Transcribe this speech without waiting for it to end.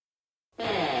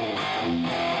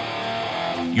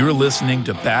You're listening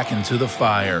to Back Into the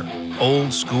Fire.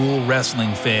 Old school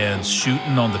wrestling fans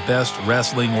shooting on the best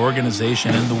wrestling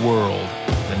organization in the world,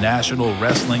 the National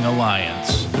Wrestling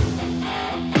Alliance.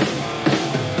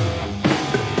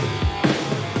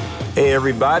 Hey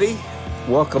everybody,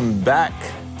 welcome back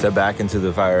to Back Into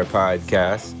the Fire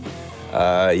podcast.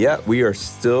 We are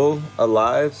still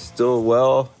alive, still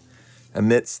well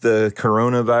amidst the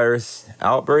coronavirus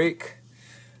outbreak.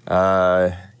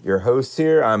 Your host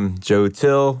here, I'm Joe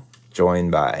Till,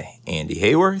 joined by Andy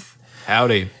Hayworth.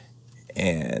 Howdy.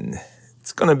 And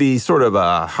it's going to be sort of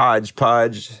a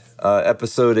hodgepodge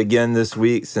episode again this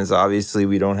week, since obviously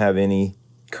we don't have any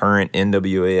current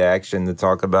NWA action to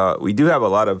talk about. We do have a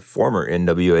lot of former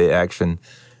NWA action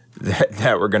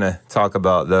that we're going to talk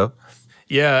about, though.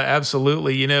 Yeah,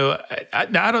 absolutely. You know, I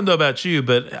don't know about you,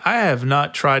 but I have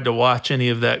not tried to watch any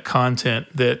of that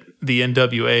content that the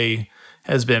NWA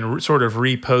has been sort of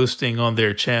reposting on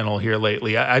their channel here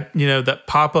lately. That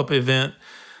pop-up event,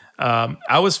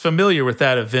 I was familiar with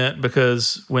that event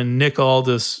because when Nick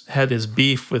Aldis had his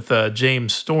beef with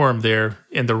James Storm there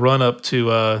in the run-up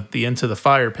to the Into the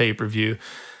Fire pay-per-view,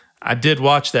 I did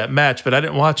watch that match, but I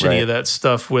didn't watch any of that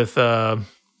stuff with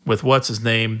what's his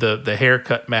name, the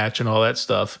haircut match and all that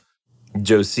stuff.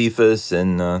 Josephus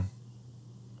and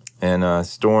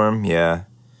Storm, yeah.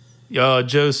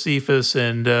 Josephus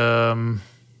and I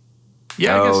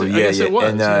guess it was.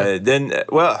 And then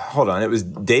hold on, it was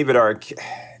David Arquette.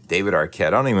 I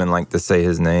don't even like to say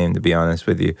his name, to be honest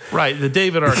with you. Right, the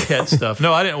David Arquette stuff.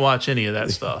 No, I didn't watch any of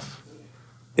that stuff.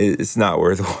 It's not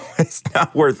worth. It's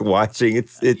not worth watching.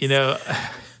 It's I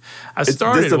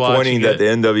started. It's disappointing that the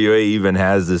NWA even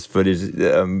has this footage.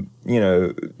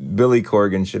 Billy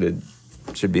Corgan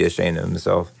should be ashamed of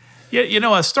himself. Yeah,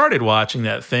 I started watching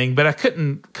that thing, but I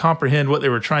couldn't comprehend what they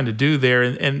were trying to do there.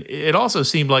 And it also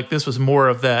seemed like this was more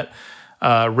of that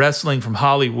wrestling from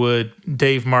Hollywood,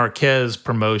 Dave Marquez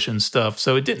promotion stuff.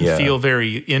 So it didn't feel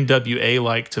very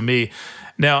NWA-like to me.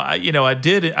 Now, I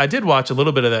did watch a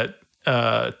little bit of that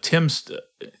Tim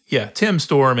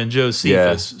Storm and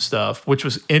Josephus stuff, which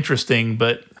was interesting,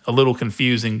 but a little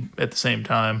confusing at the same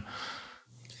time.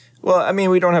 Well, I mean,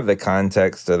 we don't have the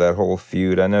context of that whole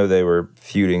feud. I know they were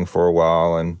feuding for a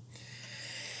while, and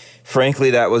frankly,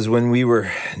 that was when we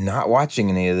were not watching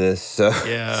any of this. So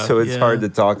it's hard to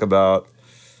talk about.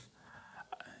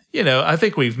 I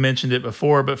think we've mentioned it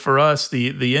before, but for us,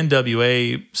 the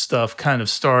NWA stuff kind of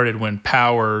started when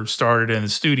Power started and the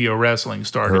studio wrestling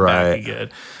started back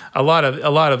again. A lot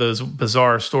of those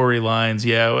bizarre storylines.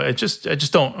 Yeah, I just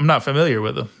don't. I'm not familiar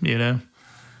with them.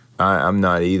 I'm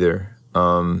not either.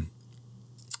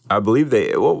 I believe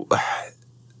they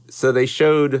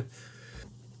showed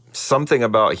something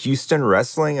about Houston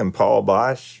wrestling and Paul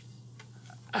Bosch.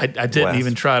 I didn't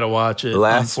even try to watch it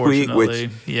last week, which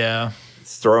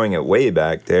it's throwing it way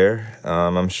back there.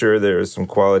 I'm sure there was some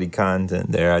quality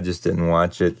content there. I just didn't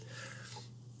watch it.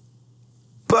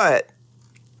 But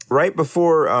right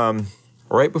before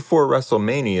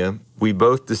WrestleMania, we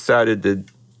both decided to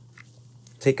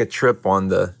take a trip on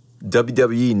the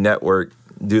WWE Network,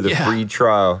 do the free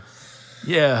trial.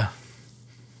 Yeah.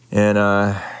 And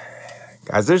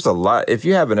guys, there's a lot. If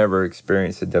you haven't ever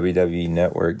experienced the WWE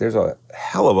Network, there's a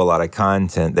hell of a lot of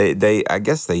content. I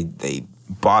guess they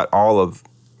bought all of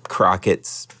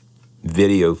Crockett's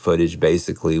video footage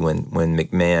basically when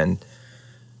McMahon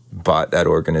bought that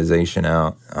organization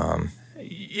out.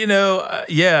 It's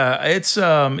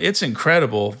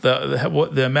incredible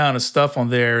the amount of stuff on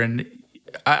there. And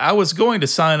I was going to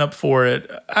sign up for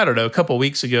it, I don't know, a couple of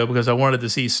weeks ago because I wanted to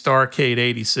see Starrcade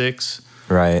 86.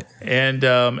 Right. And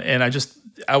I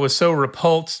was so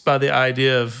repulsed by the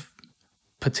idea of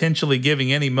potentially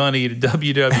giving any money to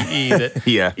WWE that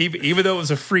even though it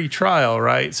was a free trial,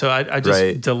 right? So I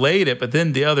just delayed it. But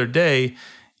then the other day,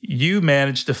 you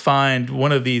managed to find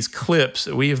one of these clips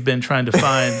that we have been trying to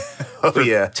find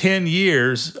for 10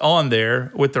 years on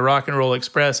there with the Rock and Roll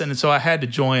Express. And so I had to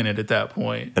join it at that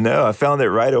point. No, I found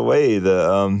it right away.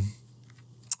 The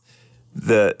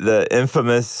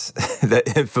infamous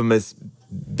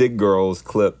Big Girls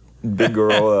clip, Big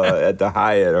Girl at the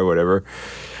Hyatt or whatever.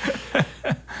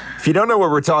 If you don't know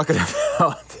what we're talking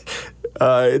about,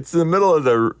 it's in the middle of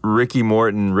the Ricky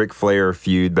Morton, Ric Flair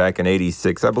feud back in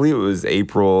 '86. I believe it was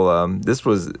April. This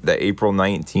was the April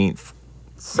 19th,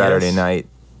 Saturday night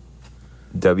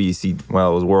WC.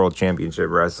 Well, it was World Championship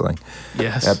Wrestling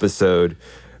episode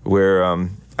where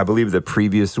I believe the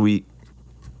previous week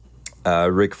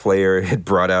Ric Flair had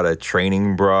brought out a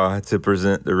training bra to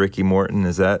present to Ricky Morton.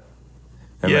 Is that?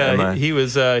 He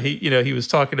was he was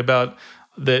talking about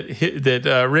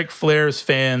that Ric Flair's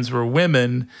fans were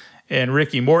women. And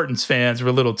Ricky Morton's fans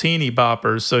were little teeny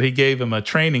boppers, so he gave him a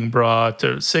training bra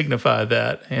to signify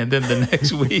that. And then the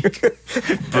next week,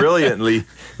 brilliantly,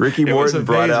 Ricky Morton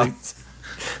brought out.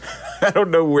 I don't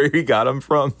know where he got them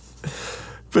from,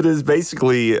 but it's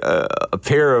basically a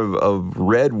pair of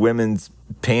red women's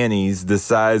panties the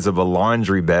size of a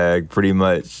laundry bag, pretty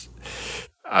much.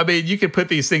 I mean, you could put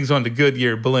these things on the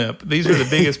Goodyear blimp. These are the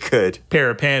biggest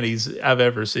pair of panties I've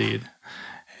ever seen.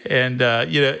 And,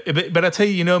 but I tell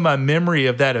you, my memory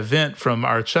of that event from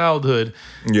our childhood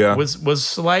was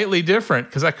slightly different,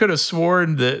 because I could have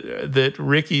sworn that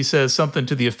Ricky says something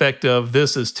to the effect of,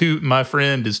 my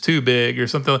friend is too big or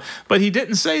something. But he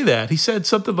didn't say that. He said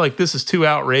something like, this is too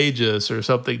outrageous or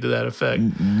something to that effect.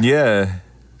 Yeah.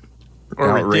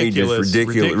 Or outrageous,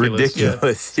 ridiculous. Yeah.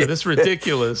 So this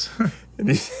ridiculous.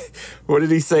 What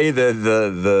did he say?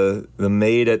 The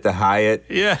maid at the Hyatt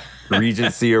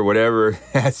Regency or whatever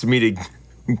asked me to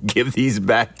give these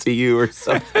back to you or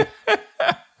something.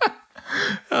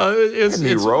 It's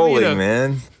rolling,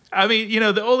 man. I mean,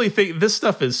 the only thing, this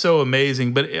stuff is so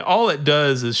amazing, but all it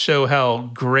does is show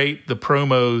how great the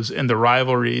promos and the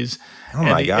rivalries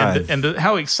and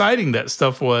how exciting that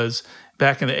stuff was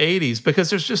back in the 80s,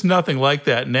 because there's just nothing like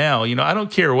that now. I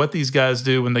don't care what these guys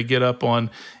do when they get up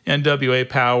on NWA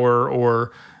Power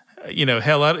or,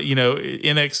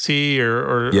 NXT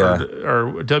or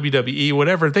WWE,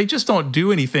 whatever. They just don't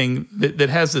do anything that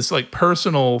has this like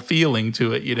personal feeling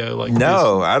to it,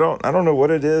 I don't know what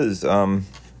it is.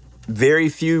 Very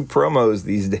few promos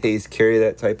these days carry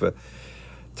that type of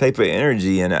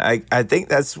energy. And I think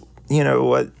that's,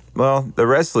 the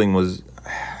wrestling was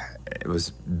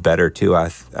better too, I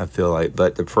feel like,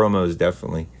 but the promos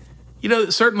definitely.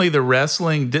 Certainly the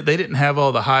wrestling, they didn't have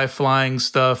all the high flying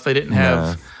stuff. They didn't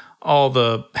have all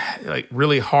the like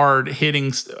really hard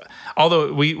hitting.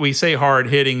 Although we say hard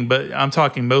hitting, but I'm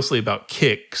talking mostly about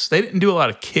kicks. They didn't do a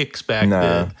lot of kicks back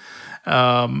then,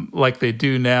 like they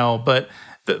do now. But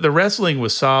the wrestling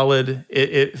was solid.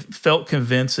 It felt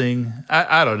convincing.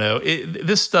 I don't know.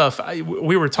 This stuff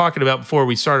we were talking about before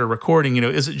we started recording,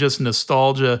 is it just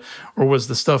nostalgia, or was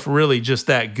the stuff really just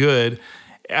that good?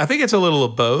 I think it's a little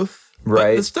of both.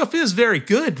 Right. But the stuff is very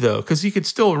good, though, because you could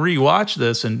still rewatch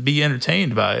this and be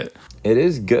entertained by it. It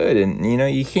is good. And,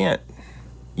 you can't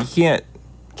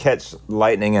catch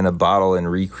lightning in a bottle and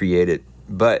recreate it.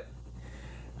 But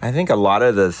I think a lot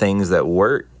of the things that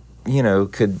work,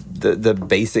 could the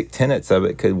basic tenets of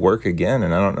it could work again,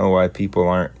 and I don't know why people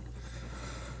aren't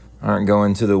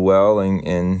going to the well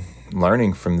and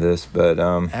learning from this. But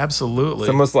absolutely, it's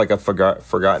almost like a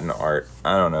forgotten art.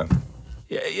 I don't know.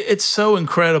 It's so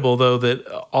incredible, though, that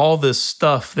all this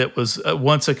stuff that was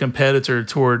once a competitor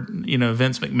toward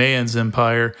Vince McMahon's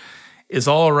empire is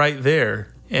all right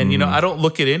there. And I don't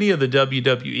look at any of the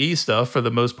WWE stuff for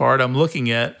the most part. I'm looking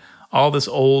at all this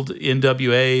old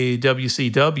NWA,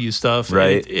 WCW stuff.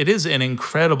 Right. It is an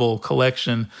incredible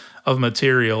collection of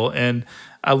material. And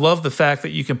I love the fact that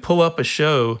you can pull up a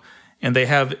show and they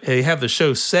have the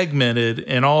show segmented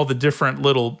in all the different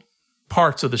little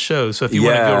parts of the show. So if you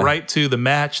want to go right to the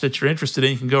match that you're interested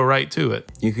in, you can go right to it.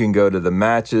 You can go to the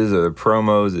matches or the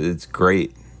promos. It's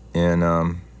great.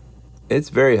 And it's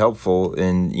very helpful.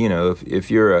 And,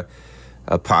 if you're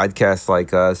a podcast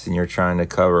like us and you're trying to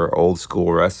cover old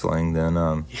school wrestling, then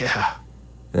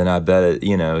I bet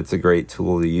it's a great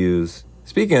tool to use.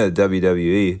 Speaking of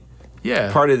WWE,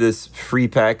 part of this free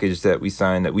package that we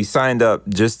signed up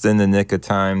just in the nick of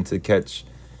time to catch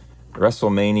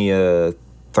WrestleMania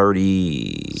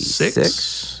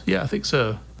 36. Yeah, I think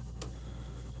so.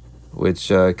 Which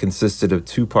consisted of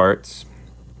 2 parts,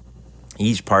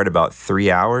 each part about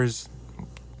 3 hours.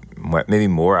 Maybe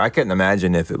more. I couldn't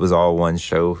imagine if it was all one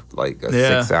show, like a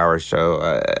 6-hour show.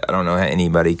 I don't know how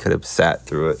anybody could have sat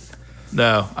through it.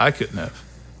 No, I couldn't have.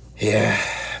 Yeah,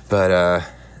 but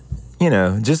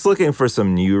just looking for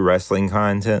some new wrestling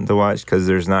content to watch, because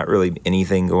there's not really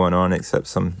anything going on except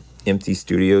some empty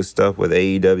studio stuff with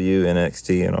AEW,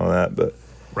 NXT, and all that. But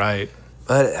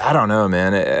I don't know,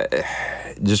 man. It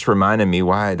just reminded me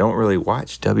why I don't really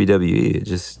watch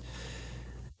WWE.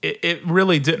 It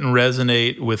really didn't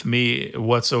resonate with me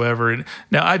whatsoever. And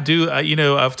now I do,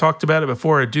 I've talked about it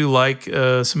before. I do like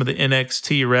some of the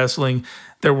NXT wrestling.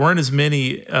 There weren't as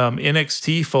many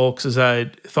NXT folks as I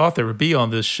thought there would be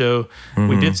on this show. Mm-hmm.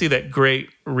 We did see that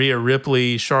great Rhea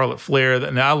Ripley, Charlotte Flair.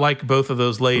 Now I like both of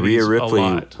those ladies Rhea Ripley a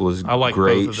lot. Was I like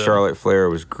great. Both of them. Charlotte Flair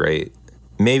was great.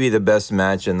 Maybe the best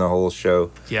match in the whole show.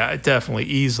 Yeah, definitely,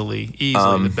 easily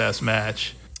the best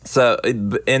match. So,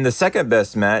 and the second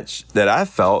best match that I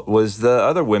felt was the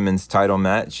other women's title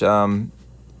match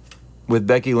with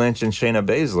Becky Lynch and Shayna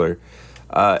Baszler.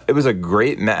 It was a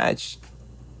great match.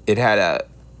 it had a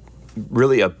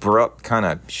really abrupt kind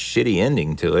of shitty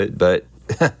ending to it, but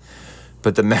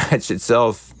but the match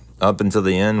itself up until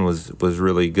the end was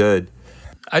really good.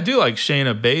 I do like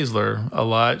Shayna Baszler a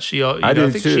lot. I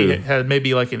think too. She had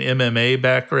maybe like an MMA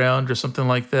background or something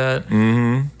like that.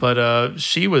 Mm-hmm. But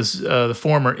she was the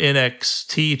former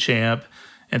NXT champ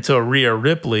until Rhea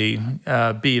Ripley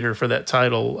beat her for that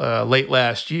title late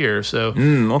last year. So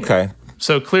okay.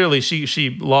 So clearly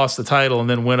she lost the title and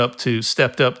then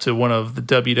stepped up to one of the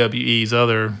WWE's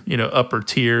other, upper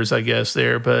tiers, I guess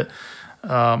there. But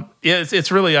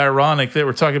it's really ironic that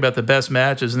we're talking about the best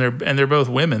matches and they're both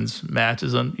women's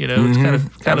matches, and it's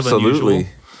kind of unusual.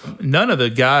 None of the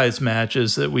guys'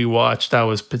 matches that we watched I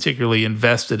was particularly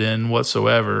invested in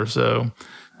whatsoever. So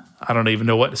I don't even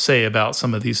know what to say about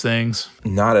some of these things.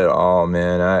 Not at all,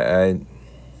 man.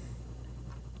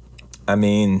 I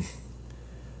mean,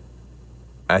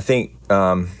 I think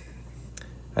Drew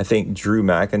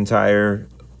McIntyre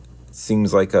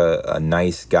seems like a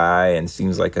nice guy and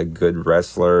seems like a good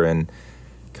wrestler and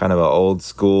kind of an old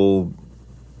school,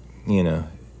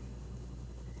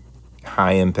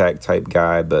 high impact type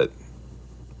guy, but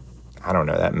I don't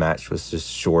know, that match was just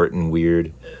short and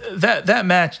weird. That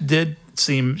match did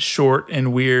seem short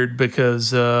and weird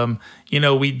because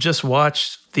we just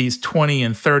watched these 20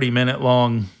 and 30 minute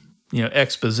long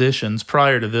expositions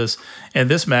prior to this, and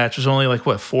this match was only like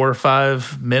 4 or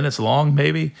 5 minutes long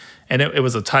maybe, and it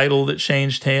was a title that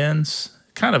changed hands.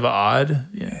 Kind of odd.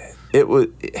 Yeah. It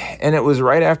was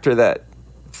right after that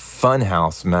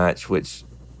Funhouse match, which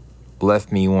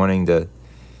left me wanting to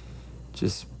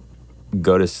just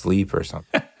go to sleep or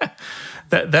something.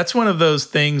 That's one of those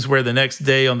things where the next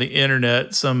day on the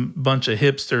internet, some bunch of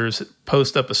hipsters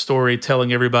post up a story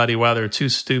telling everybody why they're too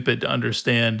stupid to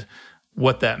understand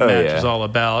what that match is all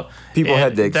about. People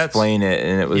had to explain it,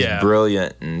 and it was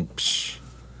brilliant and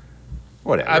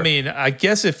whatever. I mean, I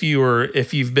guess if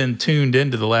you've been tuned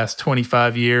into the last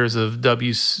 25 years of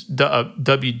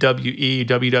WWE,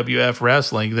 WWF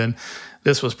wrestling, then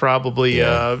this was probably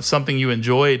something you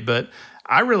enjoyed. But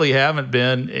I really haven't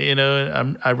been.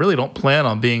 I really don't plan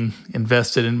on being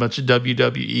invested in much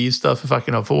WWE stuff if I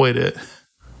can avoid it.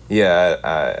 Yeah,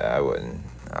 I wouldn't.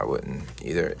 I wouldn't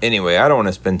either. Anyway, I don't want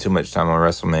to spend too much time on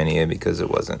WrestleMania because it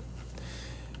wasn't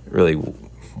really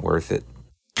worth it.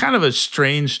 Kind of a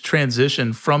strange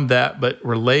transition from that, but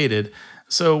related.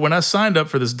 So when I signed up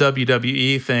for this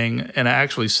WWE thing and I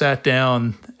actually sat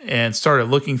down and started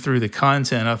looking through the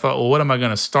content, I thought, well, what am I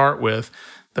going to start with?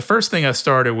 The first thing I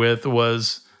started with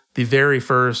was the very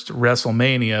first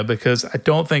WrestleMania because I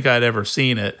don't think I'd ever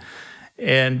seen it.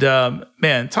 And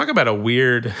man, talk about a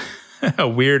weird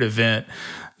event.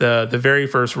 The very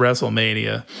first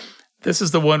WrestleMania. This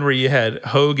is the one where you had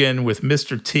Hogan with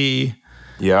Mr. T.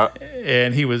 Yeah.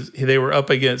 And they were up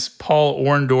against Paul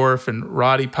Orndorff and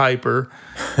Roddy Piper.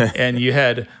 And you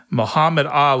had Muhammad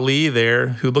Ali there,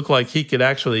 who looked like he could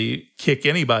actually kick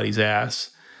anybody's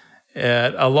ass.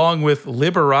 Along with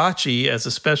Liberace as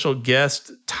a special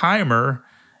guest timer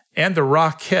and the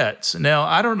Rockettes. Now,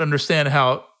 I don't understand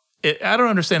how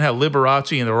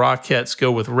Liberace and the Rockettes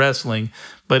go with wrestling,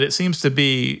 but it seems to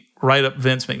be right up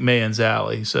Vince McMahon's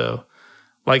alley. So,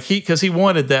 because he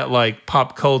wanted that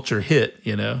pop culture hit,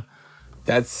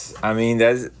 That's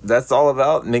all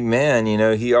about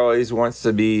McMahon. He always wants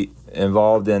to be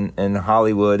involved in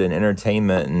Hollywood and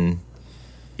entertainment and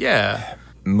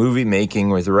movie making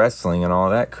with wrestling and all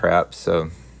that crap.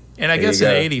 So, and I guess in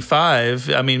 '85,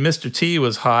 Mr. T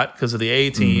was hot because of the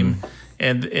A-Team. Mm-hmm.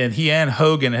 And he and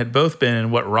Hogan had both been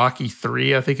in Rocky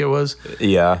III, I think it was.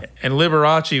 Yeah. And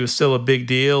Liberace was still a big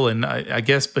deal. And I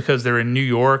guess because they're in New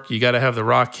York, you got to have the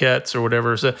Rockettes or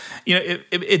whatever. So,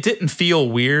 it didn't feel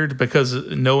weird because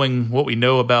knowing what we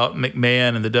know about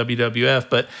McMahon and the WWF,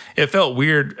 but it felt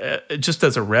weird just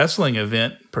as a wrestling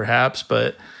event, perhaps.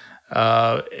 But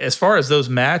as far as those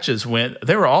matches went,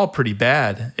 they were all pretty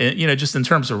bad. And, just in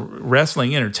terms of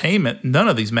wrestling entertainment, none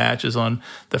of these matches on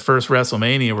the first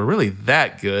WrestleMania were really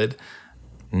that good.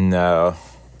 No,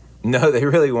 they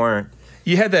really weren't.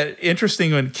 You had that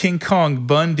interesting one, King Kong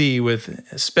Bundy with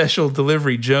Special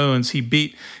Delivery Jones. He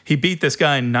beat this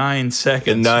guy in 9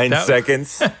 seconds. In 9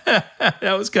 seconds?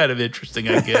 That was kind of interesting,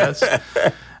 I guess.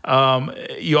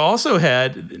 You also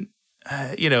had,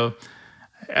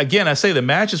 again, I say the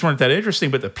matches weren't that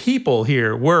interesting, but the people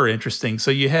here were interesting.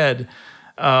 So you had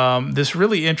this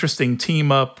really interesting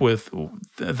team up with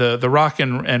the rock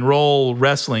and roll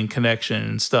wrestling connection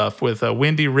and stuff with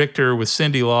Wendy Richter with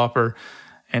Cyndi Lauper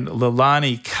and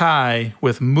Leilani Kai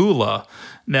with Moolah.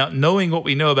 Now, knowing what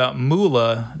we know about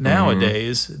Moolah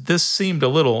nowadays, this seemed a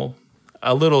little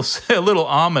a little a little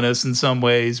ominous in some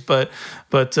ways, but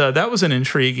that was an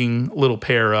intriguing little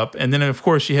pair up. And then of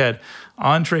course you had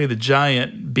Andre the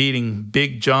Giant beating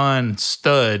Big John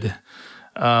Studd.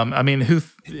 I mean, which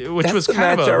That's was the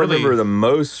kind match of I really remember the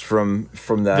most from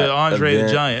that. the Andre event.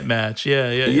 the Giant match.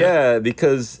 Yeah. Yeah,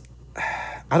 because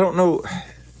I don't know.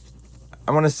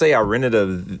 I want to say I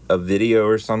rented a video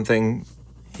or something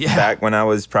back when I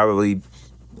was probably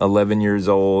 11 years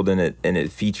old, and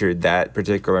it featured that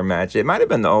particular match. It might have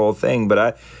been the whole thing,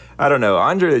 but I don't know.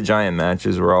 Andre the Giant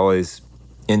matches were always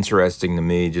interesting to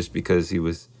me just because he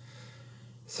was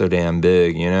so damn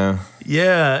big, you know?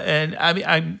 Yeah, and I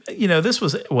mean, this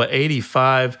was,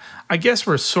 85? I guess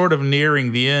we're sort of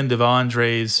nearing the end of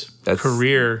Andre's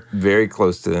career. Very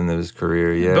close to the end of his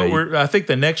career, yeah. But I think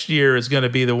the next year is going to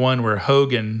be the one where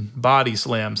Hogan body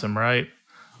slams him, right?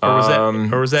 Or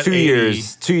was that 2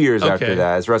 years? 2 years Okay. after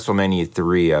that, it's WrestleMania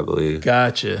 3, I believe.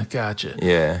 Gotcha.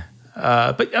 Yeah.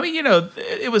 But I mean,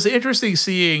 it was interesting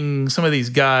seeing some of these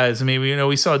guys. I mean,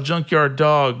 we saw Junkyard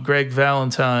Dog, Greg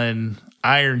Valentine,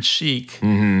 Iron Sheik.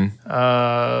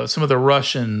 Mm-hmm. Some of the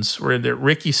Russians were in there.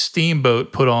 Ricky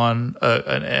Steamboat put on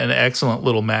an excellent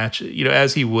little match,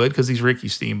 as he would, because he's Ricky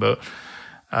Steamboat.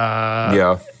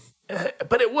 Yeah.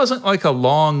 But it wasn't like a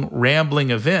long, rambling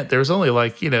event. There was only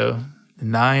like,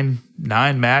 nine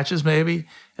matches maybe,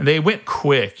 and they went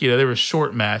quick. They were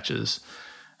short matches.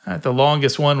 The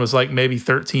longest one was like maybe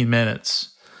 13 minutes.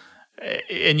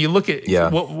 And you look at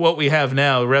what we have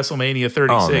now, WrestleMania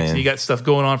 36, and you got stuff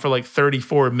going on for like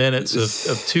 34 minutes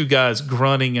of two guys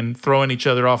grunting and throwing each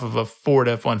other off of a Ford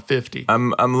F-150.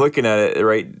 I'm looking at it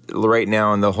right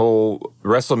now, and the whole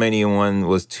WrestleMania one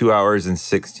was 2 hours and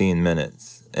 16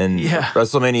 minutes. And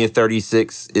WrestleMania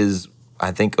 36 is,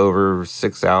 I think, over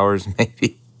 6 hours,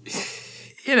 maybe.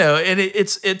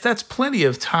 And that's plenty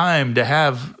of time to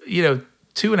have,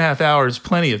 2.5 hours,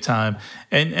 plenty of time.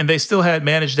 And they still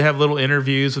managed to have little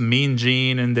interviews with Mean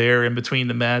Gene in there in between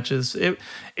the matches.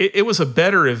 It was a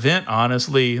better event,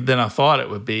 honestly, than I thought it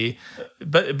would be.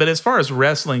 But as far as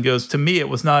wrestling goes, to me, it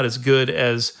was not as good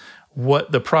as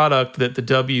what the product that the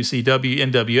WCW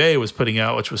NWA was putting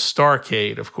out, which was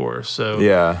Starrcade, of course. So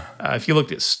if you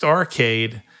looked at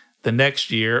Starrcade the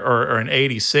next year, or in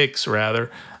 86 rather,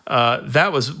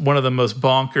 that was one of the most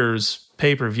bonkers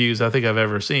pay-per-views I think I've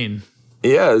ever seen.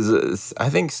 Yeah,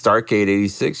 I think Starrcade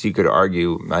 86, you could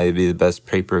argue, might be the best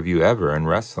pay-per-view ever in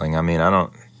wrestling. I mean,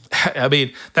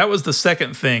 that was the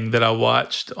second thing that I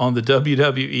watched on the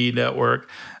WWE network,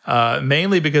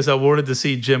 mainly because I wanted to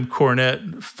see Jim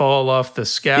Cornette fall off the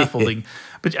scaffolding.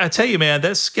 But I tell you, man,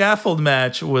 that scaffold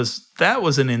match was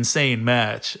an insane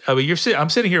match. I mean,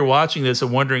 I'm sitting here watching this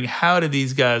and wondering, how did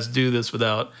these guys do this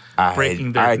without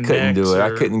breaking their necks? I couldn't do it. I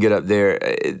couldn't get up there.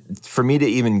 For me to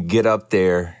even get up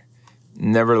there,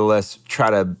 nevertheless, try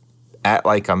to act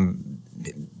like I'm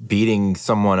beating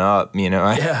someone up,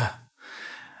 Yeah.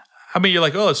 I mean, you're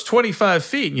like, oh, it's 25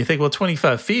 feet. And you think, well,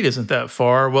 25 feet isn't that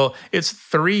far. Well, it's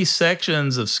 3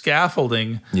 sections of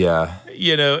scaffolding. Yeah.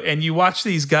 And you watch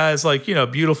these guys like,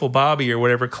 Beautiful Bobby or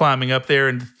whatever climbing up there,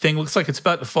 and the thing looks like it's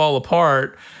about to fall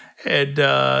apart. And,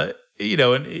 they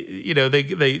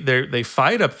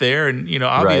fight up there, and,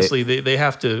 obviously they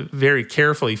have to very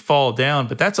carefully fall down,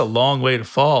 but that's a long way to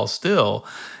fall still.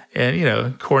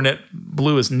 And, Cornette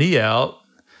blew his knee out.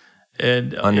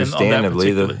 And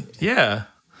understandably,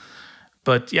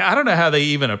 But I don't know how they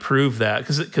even approved that,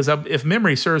 because if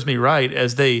memory serves me right,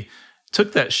 as they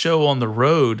took that show on the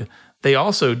road, they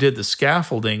also did the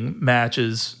scaffolding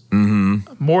matches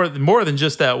more than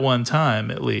just that one time,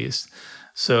 at least.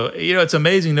 So it's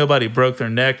amazing nobody broke their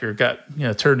neck or got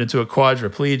turned into a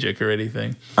quadriplegic or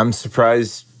anything. I'm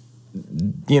surprised,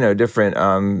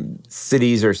 different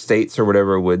cities or states or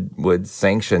whatever would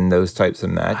sanction those types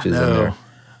of matches in there.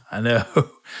 I know.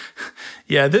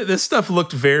 Yeah, this stuff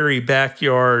looked very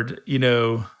backyard, what's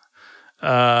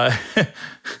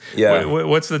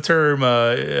the term?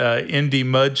 Indie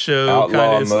mud show.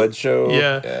 Outlaw mud show.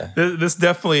 Yeah. This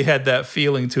definitely had that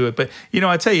feeling to it. But,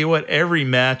 I tell you what, every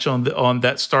match on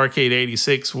that Starrcade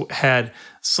 86 had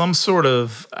some sort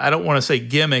of, I don't want to say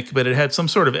gimmick, but it had some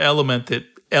sort of element that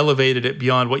elevated it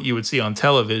beyond what you would see on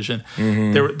television.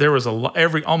 Mm-hmm. There was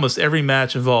almost every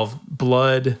match involved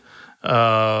blood.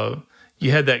 You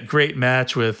had that great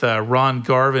match with Ron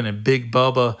Garvin and Big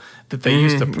Bubba that they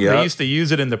used to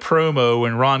use it in the promo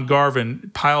when Ron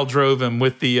Garvin pile drove him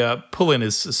with the pulling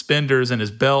his suspenders and his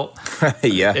belt.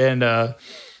 Yeah, and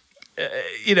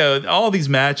all these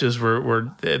matches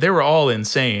were all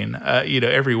insane.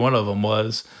 Every one of them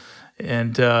was.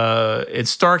 And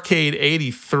it's Starrcade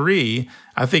 83.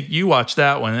 I think you watched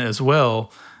that one as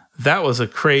well. That was a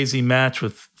crazy match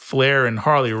with Flair and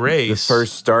Harley Race. The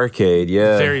first Starrcade,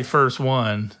 yeah. The very first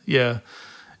one. Yeah.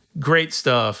 Great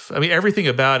stuff. I mean, everything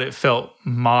about it felt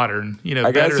modern,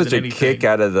 I got such a kick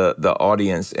out of the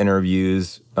audience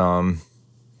interviews.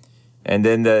 And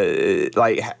then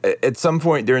at some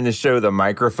point during the show, the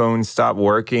microphone stopped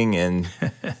working, and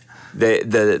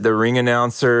the ring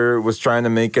announcer was trying to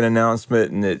make an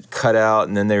announcement, and it cut out.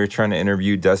 And then they were trying to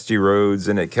interview Dusty Rhodes,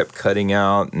 and it kept cutting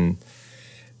out, and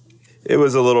it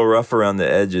was a little rough around the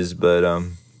edges. But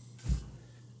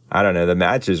I don't know. The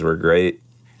matches were great.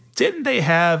 Didn't they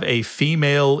have a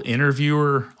female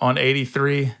interviewer on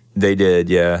 83? They did,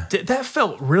 yeah. That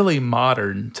felt really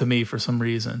modern to me for some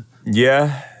reason.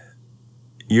 Yeah.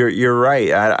 You're right.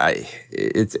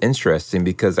 It's interesting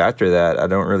because after that, I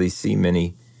don't really see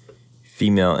many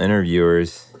female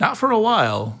interviewers. Not for a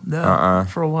while. No,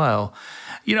 for a while.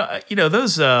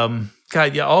 Those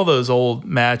all those old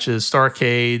matches,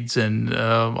 Starrcades, and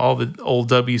all the old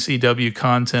WCW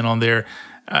content on there.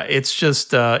 It's just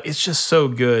so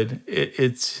good.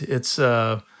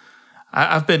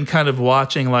 I've been kind of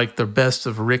watching like the best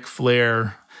of Ric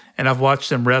Flair, and I've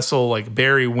watched him wrestle like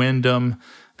Barry Windham.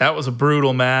 That was a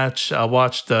brutal match. I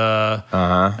watched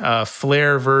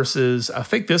Flair versus, I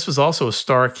think this was also a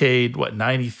Starrcade,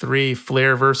 93,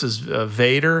 Flair versus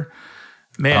Vader.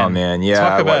 Man, oh, man, yeah.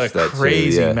 Talk about a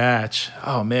crazy match.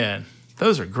 Oh, man.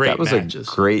 Those are great matches. That was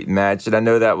a great match. And I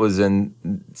know that was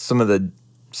in some of the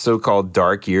so-called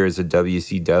dark years of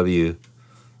WCW,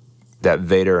 that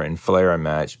Vader and Flair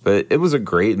match. But it was a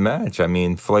great match. I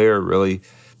mean, Flair really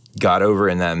got over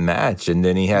in that match, and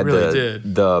then he had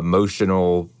the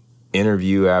emotional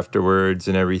interview afterwards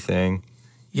and everything.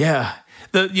 Yeah.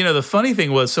 The funny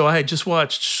thing was, so I had just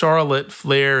watched Charlotte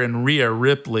Flair and Rhea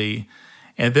Ripley,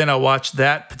 and then I watched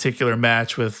that particular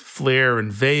match with Flair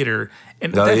and Vader,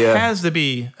 and has to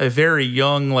be a very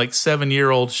young, like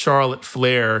 7-year-old Charlotte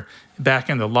Flair back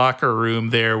in the locker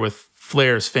room there with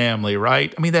Flair's family,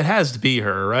 right? I mean, that has to be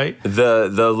her, right? The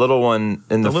little one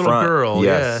in the front. The little girl,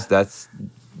 yes, yeah.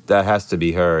 That has to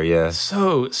be her, yeah.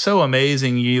 So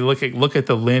amazing. You look at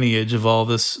the lineage of all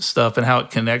this stuff and how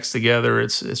it connects together.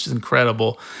 It's just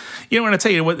incredible. When I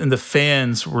tell you what, and the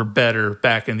fans were better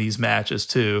back in these matches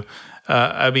too.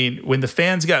 I mean, when the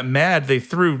fans got mad, they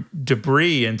threw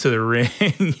debris into the ring,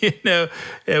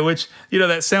 which,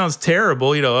 that sounds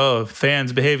terrible,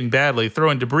 fans behaving badly,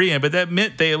 throwing debris in, but that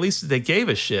meant they gave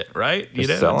a shit, right?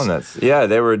 Selling that. Yeah,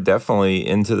 they were definitely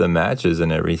into the matches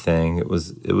and everything. It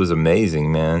was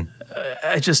amazing, man.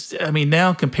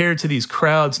 Now compared to these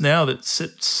crowds now that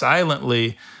sit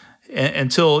silently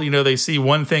until, they see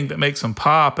one thing that makes them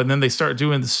pop, and then they start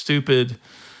doing the stupid,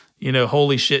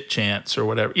 holy shit chants or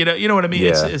whatever. You know what I mean?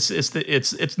 Yeah.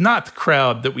 It's not the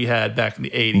crowd that we had back in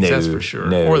the 80s, that's for sure.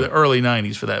 Or the early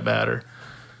 90s for that matter.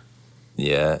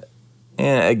 Yeah.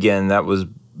 And again, that was,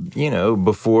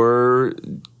 before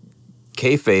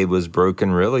kayfabe was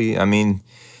broken, really. I mean,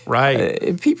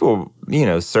 right. People,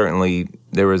 certainly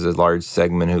there was a large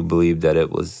segment who believed that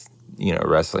it was,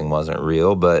 wrestling wasn't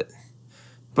real, but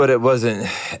it wasn't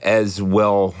as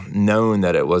well known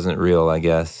that it wasn't real, I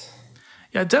guess.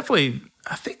 Yeah, definitely.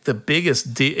 I think the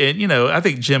biggest, and I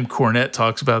think Jim Cornette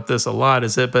talks about this a lot,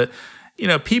 is it? But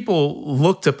people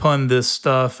looked upon this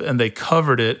stuff and they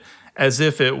covered it as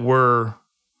if it were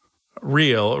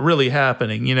real, really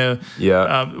happening.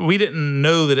 Yeah. We didn't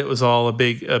know that it was all a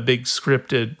big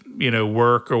scripted,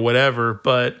 work or whatever.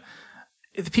 But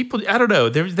the people, I don't know.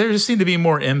 There just seemed to be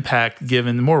more impact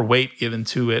given, more weight given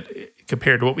to it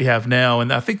compared to what we have now,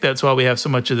 and I think that's why we have so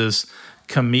much of this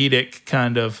comedic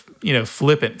kind of,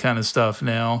 flippant kind of stuff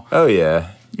now. Oh, yeah.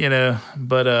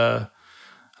 But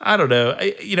I don't know.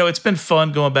 It's been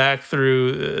fun going back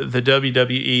through the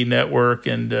WWE network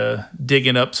and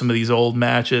digging up some of these old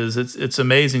matches. It's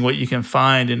amazing what you can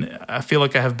find, and I feel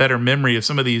like I have better memory of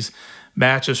some of these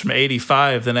matches from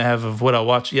 85 than I have of what I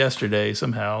watched yesterday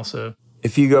somehow. So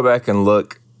if you go back and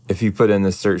look, if you put in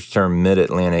the search term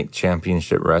Mid-Atlantic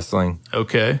Championship Wrestling.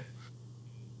 Okay.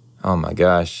 Oh, my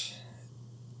gosh.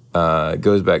 It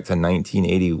goes back to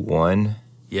 1981.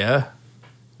 Yeah.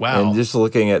 Wow. And just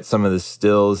looking at some of the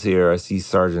stills here, I see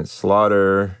Sergeant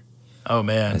Slaughter. Oh,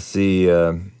 man. I see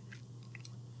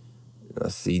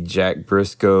Jack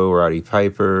Briscoe, Roddy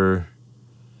Piper,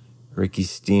 Ricky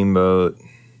Steamboat.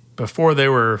 Before they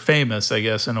were famous, I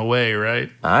guess, in a way, right?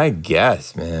 I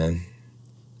guess, man.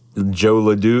 Joe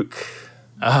LeDuc.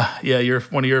 Yeah, you're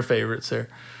one of your favorites there.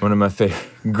 One of my favorite.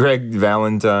 Greg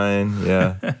Valentine,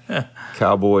 yeah.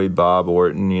 Cowboy Bob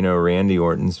Orton, Randy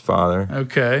Orton's father.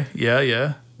 Okay, yeah.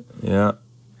 Yeah.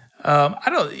 I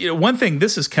don't, one thing,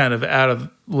 this is kind of out of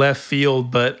left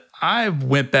field, but I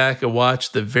went back and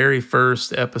watched the very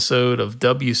first episode of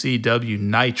WCW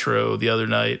Nitro the other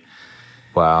night.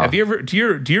 Wow. Have you ever? Do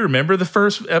you remember the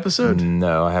first episode?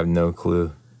 No, I have no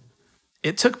clue.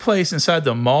 It took place inside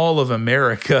the Mall of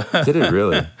America. Did it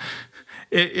really?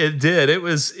 It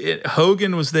did.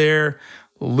 Hogan was there.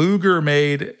 Luger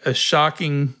made a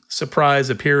shocking surprise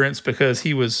appearance because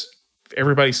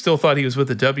everybody still thought he was with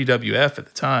the WWF at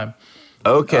the time.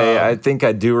 Okay, I think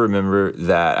I do remember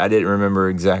that. I didn't remember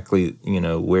exactly,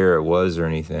 where it was or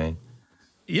anything.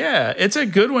 Yeah, it's a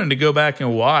good one to go back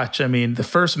and watch. I mean, the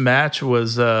first match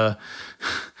was that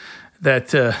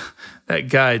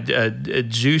guy,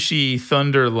 Juicy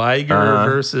Thunder Liger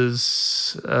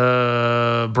versus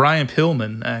Brian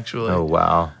Pillman, actually. Oh,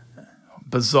 wow.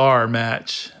 Bizarre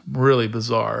match, really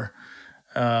bizarre.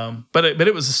 But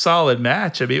it was a solid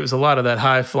match. I mean, it was a lot of that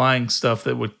high flying stuff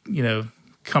that would,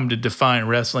 come to define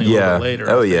wrestling a little bit later.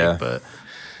 Oh, I think. yeah.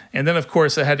 And then, of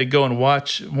course, I had to go and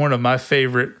watch one of my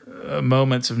favorite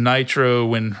moments of Nitro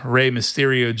when Rey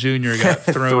Mysterio Jr. got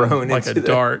thrown like a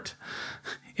dart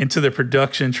into the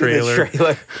production trailer.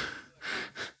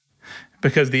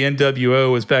 Because the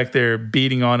NWO was back there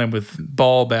beating on him with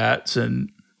ball bats.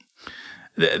 And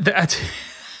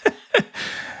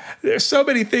there's so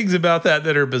many things about that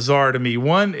are bizarre to me.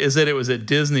 One is that it was at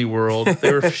Disney World.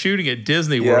 They were shooting at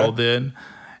Disney World then.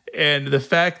 And the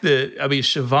fact that,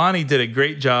 Shivani did a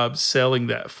great job selling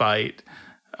that fight.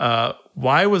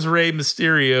 Why was Rey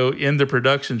Mysterio in the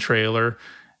production trailer?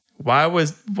 Why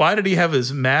did he have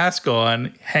his mask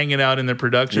on hanging out in the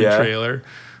production trailer?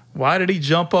 Why did he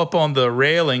jump up on the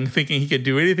railing thinking he could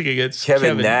do anything against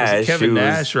Kevin Nash? Kevin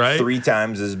Nash, right? 3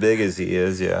 times as big as he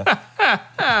is, yeah.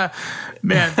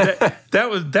 Man,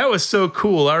 that was so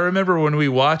cool. I remember when we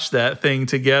watched that thing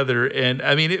together, and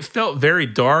it felt very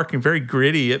dark and very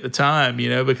gritty at the time,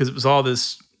 because it was all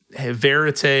this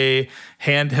verite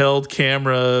handheld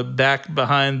camera back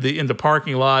behind in the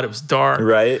parking lot. It was dark,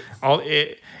 right?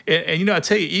 And I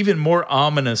tell you, even more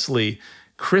ominously,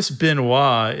 Chris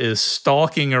Benoit is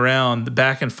stalking around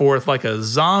back and forth like a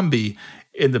zombie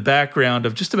in the background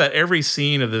of just about every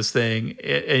scene of this thing.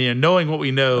 And knowing what we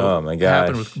know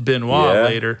happened with Benoit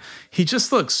later, he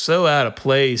just looks so out of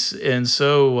place, and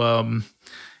so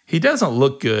he doesn't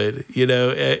look good.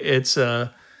 It's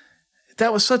that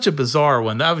was such a bizarre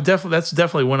one. That's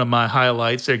definitely one of my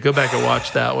highlights. There, go back and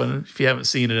watch that one if you haven't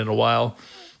seen it in a while.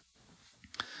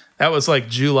 That was like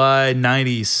July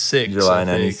 96. July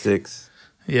 96.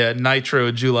 Yeah,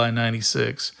 Nitro, July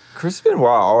 96. Chris Benoit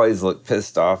always looked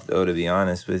pissed off, though, to be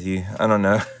honest with you. I don't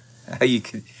know how you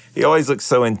could. He always looked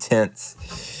so intense.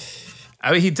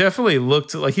 He definitely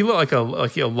looked like a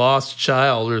lost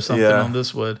child or something on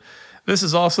this one. This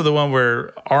is also the one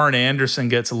where Arn Anderson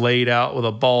gets laid out with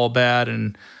a ball bat,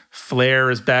 and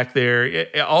Flair is back there.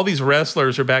 All these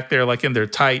wrestlers are back there like in their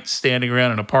tights, standing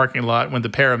around in a parking lot when the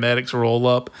paramedics roll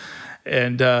up.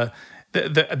 And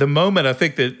the moment I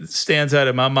think that stands out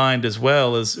in my mind as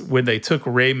well is when they took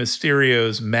Rey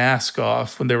Mysterio's mask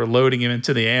off when they were loading him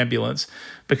into the ambulance,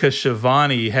 because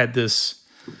Shivani had this,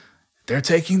 they're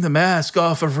taking the mask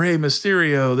off of Rey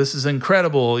Mysterio. This is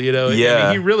incredible. He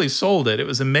really sold it. It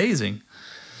was amazing.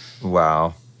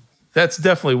 Wow. That's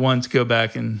definitely one to go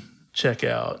back and check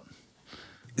out.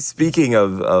 Speaking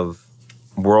of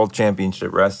World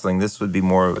Championship Wrestling, this would be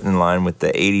more in line with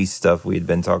the 80s stuff we had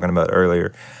been talking about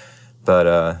earlier.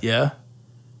 But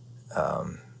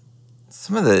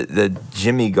some of the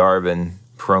Jimmy Garvin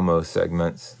promo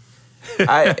segments,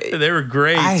 they were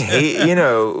great. I hate,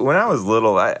 when I was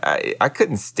little, I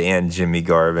couldn't stand Jimmy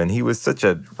Garvin. He was such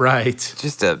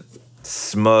just a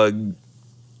smug.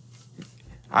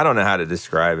 I don't know how to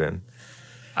describe him.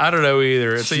 I don't know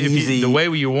either. It's cheesy, the way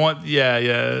you want.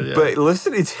 Yeah. But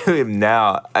listening to him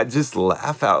now, I just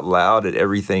laugh out loud at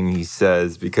everything he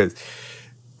says, because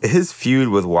his feud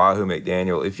with Wahoo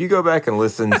McDaniel, if you go back and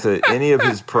listen to any of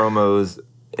his promos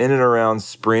in and around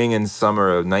spring and summer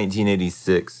of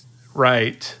 1986.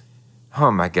 Right.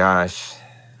 Oh my gosh.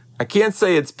 I can't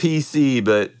say it's PC,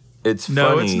 but it's funny.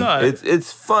 No, it's not.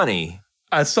 It's funny.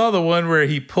 I saw the one where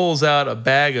he pulls out a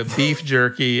bag of beef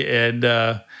jerky and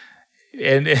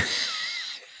it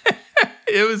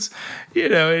was,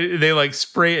 they like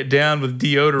spray it down with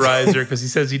deodorizer because he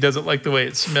says he doesn't like the way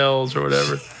it smells or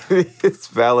whatever. It's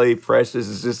Valet Precious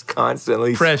is just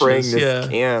constantly spraying this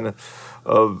can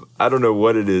of, I don't know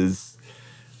what it is.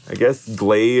 I guess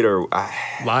Glade or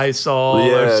Lysol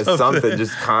or something.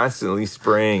 Just constantly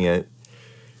spraying it.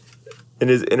 In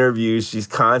his interviews, she's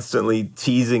constantly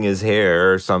teasing his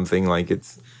hair or something, like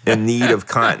it's in need of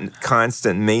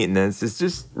constant maintenance. It's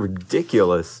just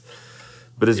ridiculous.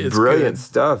 But it's brilliant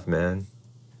stuff, man.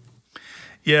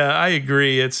 Yeah, I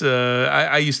agree. It's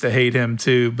I used to hate him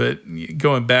too, but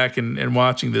going back and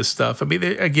watching this stuff, I mean,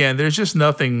 again, there's just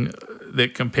nothing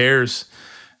that compares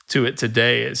to it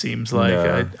today. It seems like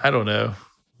No. I don't know.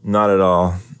 Not at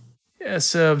all. Yeah,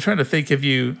 so I'm trying to think of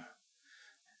you.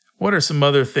 What are some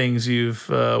other things you've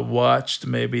watched?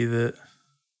 Maybe that.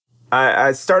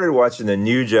 I started watching the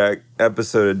New Jack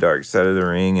episode of Dark Side of the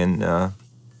Ring, and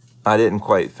I didn't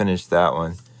quite finish that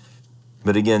one.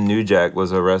 But again, New Jack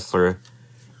was a wrestler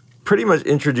pretty much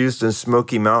introduced in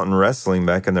Smoky Mountain Wrestling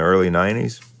back in the early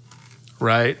 90s.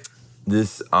 Right.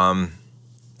 This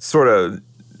sort of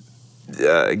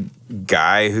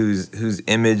guy whose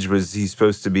image was he's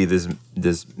supposed to be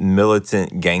this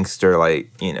militant gangster, like,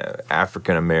 you know,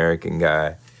 African American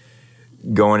guy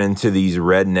going into these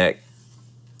redneck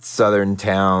southern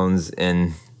towns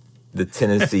in the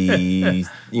Tennessee,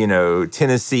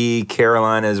 Tennessee,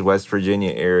 Carolinas, West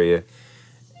Virginia area.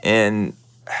 And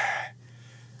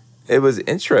it was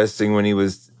interesting when he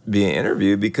was being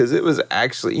interviewed because it was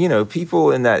actually,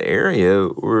 people in that area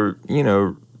were,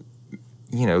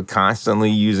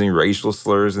 constantly using racial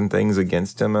slurs and things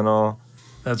against him and all.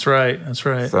 That's right. That's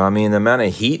right. So, I mean, the amount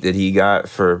of heat that he got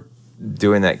for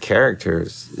doing that character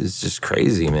is just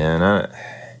crazy, man.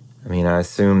 I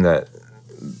assume that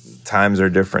times are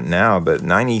different now, but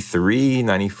 93,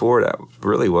 94, that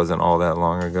really wasn't all that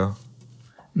long ago.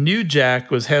 New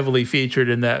Jack was heavily featured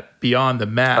in that Beyond the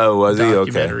Mat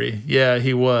documentary. Okay. Yeah,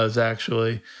 he was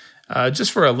actually.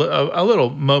 Just for a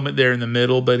little moment there in the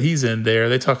middle, but he's in there.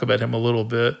 They talk about him a little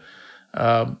bit.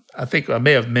 I think I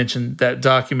may have mentioned that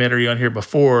documentary on here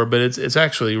before, but it's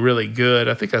actually really good.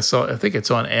 I think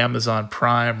it's on Amazon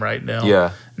Prime right now.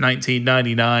 Yeah.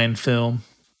 1999 film.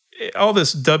 All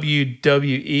this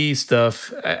WWE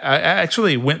stuff. I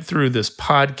actually went through this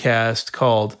podcast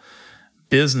called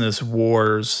Business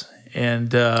Wars,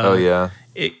 and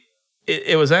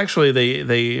it was actually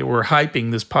they were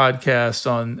hyping this podcast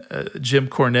on Jim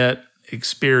Cornette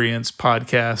Experience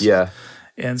podcast. Yeah.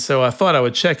 And so I thought I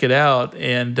would check it out,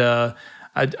 and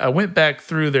I went back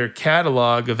through their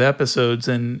catalog of episodes,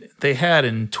 and they had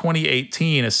in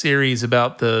 2018 a series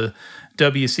about the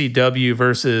WCW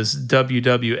versus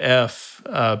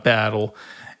WWF battle.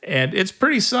 And it's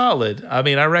pretty solid. I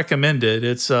mean, I recommend it.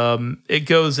 It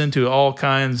goes into all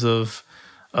kinds of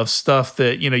stuff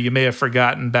that you may have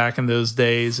forgotten back in those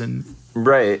days, and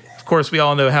right. Of course, we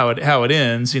all know how it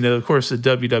ends. Of course, the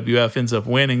WWF ends up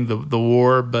winning the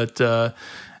war, but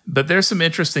there's some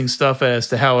interesting stuff as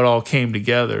to how it all came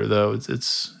together. Though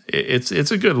it's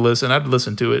a good listen. I'd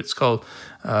listen to it. It's called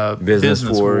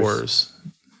Business Wars.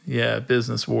 Yeah,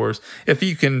 Business Wars. If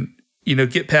you can.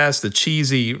 Get past the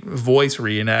cheesy voice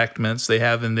reenactments they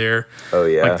have in there. Oh,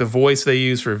 yeah. Like the voice they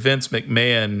use for Vince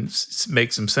McMahon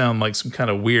makes him sound like some kind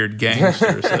of weird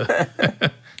gangster. So.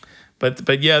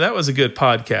 But yeah, that was a good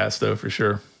podcast, though, for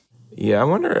sure. Yeah, I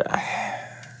wonder,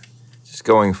 just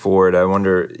going forward,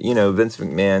 Vince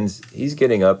McMahon's, he's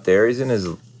getting up there. He's in his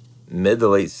mid to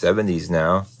late 70s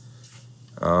now.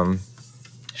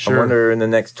 Sure. I wonder in the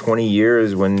next 20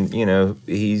 years when,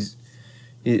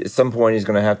 at some point he's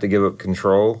going to have to give up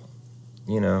control.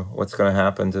 What's going to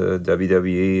happen to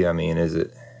WWE? I mean, is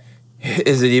it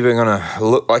even going to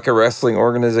look like a wrestling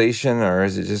organization, or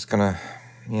is it just going to,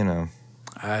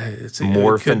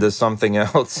 morph into something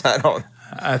else?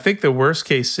 I think the worst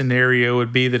case scenario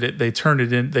would be that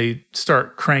they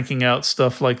start cranking out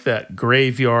stuff like that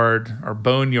graveyard or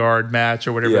boneyard match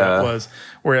or whatever that was,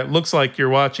 where it looks like you're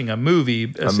watching a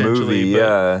movie, essentially.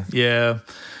 Yeah.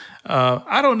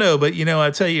 I don't know, but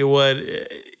I tell you what,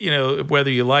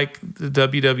 whether you like the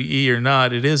WWE or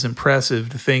not, it is impressive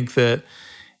to think that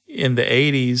in the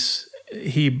 80s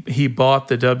he bought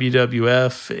the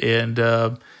WWF and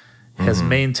has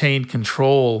maintained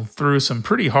control through some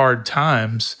pretty hard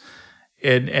times,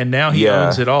 and now he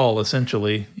owns it all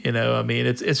essentially. I mean,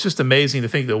 it's just amazing to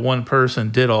think that one person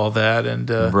did all that and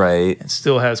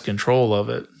still has control of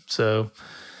it. So.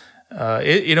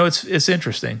 It's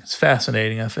interesting. It's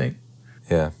fascinating, I think.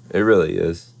 Yeah, it really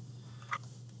is.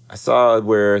 I saw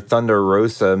where Thunder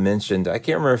Rosa mentioned, I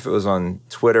can't remember if it was on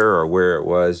Twitter or where it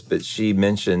was, but she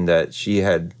mentioned that she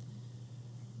had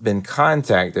been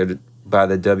contacted by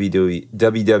the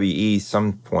WWE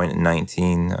some point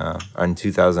in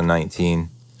 2019.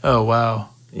 Oh, wow.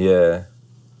 Yeah.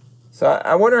 So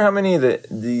I wonder how many of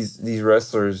these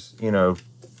wrestlers, in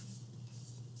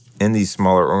these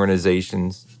smaller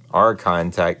organizations are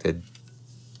contacted.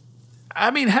 I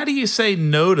mean, how do you say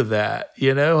no to that?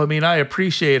 I mean, I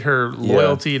appreciate her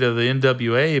loyalty to the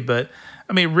NWA, but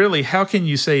I mean, really, how can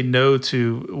you say no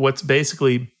to what's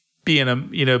basically being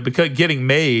because getting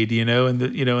made, in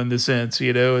the sense,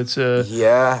 it's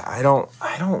Yeah, I don't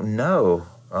know.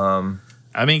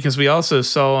 I mean, because we also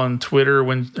saw on Twitter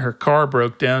when her car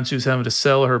broke down, she was having to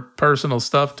sell her personal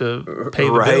stuff to pay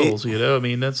the bills. I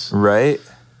mean, that's right.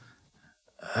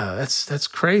 That's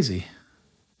crazy.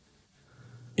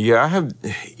 Yeah, I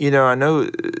know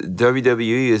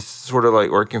WWE is sort of like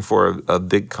working for a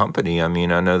big company. I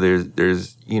mean, I know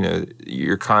there's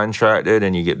you're contracted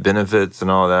and you get benefits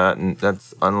and all that, and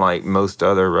that's unlike most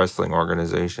other wrestling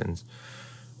organizations.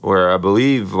 Where I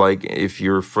believe, like, if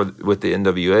you're with the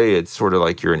NWA, it's sort of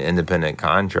like you're an independent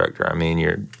contractor. I mean,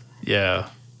 you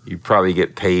probably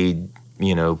get paid,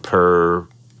 per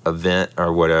event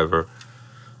or whatever.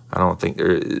 I don't think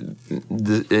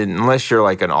unless you're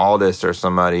like an Aldis or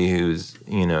somebody who's,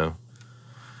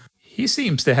 He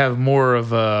seems to have more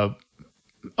of a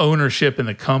ownership in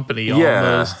the company,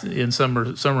 almost in some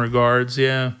regards.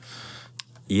 Yeah.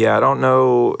 Yeah, I don't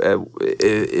know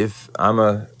if I'm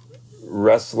a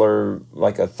wrestler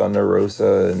like a Thunder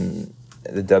Rosa and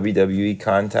the WWE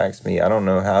contacts me. I don't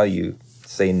know how you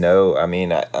say no. I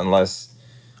mean, unless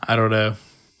I don't know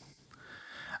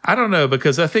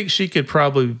because I think she could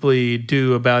probably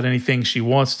do about anything she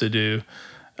wants to do.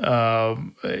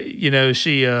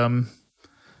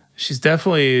 She's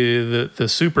definitely the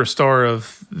superstar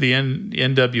of the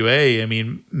NWA. I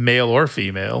mean, male or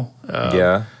female.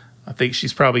 Yeah. I think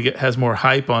she's probably has more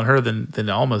hype on her than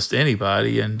almost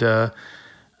anybody, and I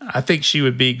think she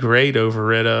would be great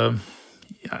over at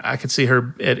I could see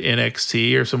her at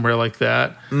NXT or somewhere like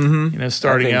that. Mm-hmm.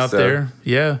 Starting out there.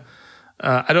 Yeah.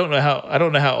 I don't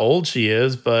know how old she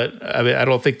is, but I mean, I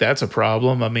don't think that's a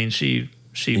problem. I mean, she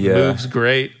moves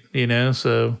great,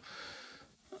 So,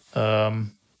 I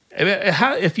mean,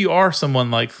 if you are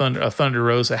someone like Thunder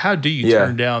Rosa, how do you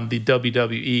turn down the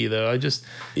WWE though? I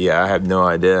have no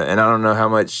idea, and I don't know how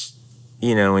much.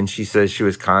 When she says she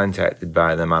was contacted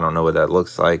by them, I don't know what that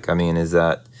looks like. I mean, is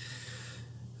that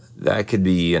could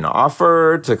be an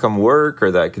offer to come work, or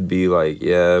that could be like,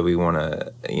 we want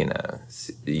to,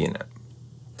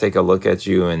 take a look at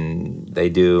you, and they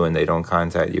do, and they don't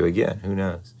contact you again. Who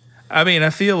knows? I mean,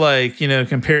 I feel like,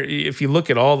 if you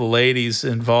look at all the ladies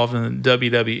involved in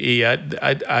WWE,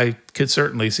 I could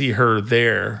certainly see her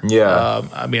there. Yeah.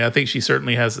 I mean, I think she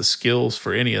certainly has the skills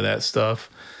for any of that stuff.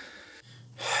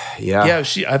 Yeah. Yeah,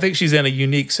 I think she's in a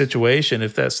unique situation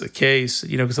if that's the case,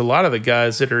 because a lot of the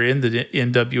guys that are in the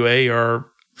NWA are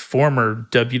former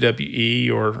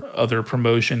WWE or other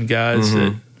promotion guys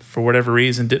that, for whatever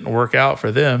reason, didn't work out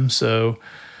for them. So,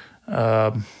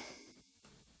 I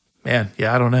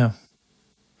don't know.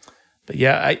 But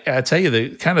yeah, I tell you,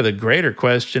 the greater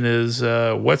question is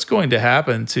what's going to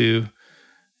happen to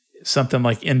something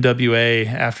like NWA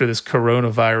after this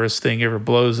coronavirus thing ever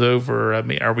blows over. I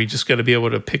mean, are we just going to be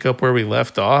able to pick up where we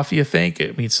left off, you think?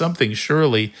 I mean, something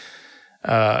surely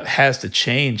has to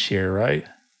change here, right?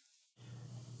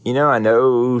 I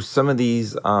know some of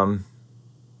these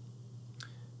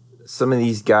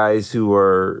guys who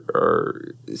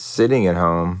are sitting at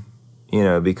home,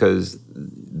 because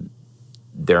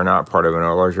they're not part of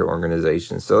a larger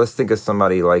organization. So let's think of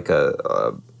somebody like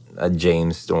a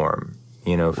James Storm,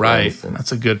 for right. instance.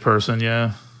 That's a good person,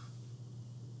 yeah.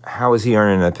 How is he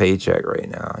earning a paycheck right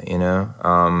now,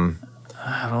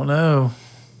 I don't know.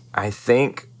 I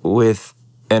think with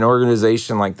an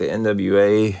organization like the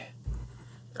NWA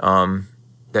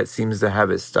that seems to have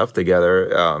its stuff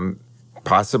together,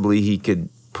 possibly he could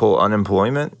pull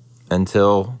unemployment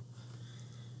until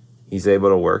he's able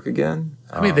to work again.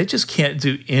 I mean, they just can't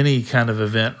do any kind of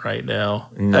event right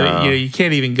now. No. I mean, you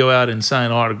can't even go out and sign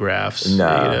autographs.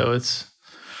 No.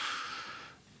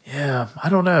 I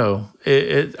don't know.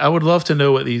 I would love to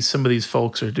know what some of these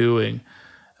folks are doing.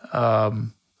 A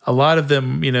lot of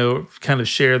them, kind of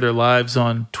share their lives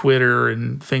on Twitter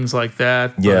and things like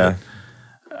that. Yeah.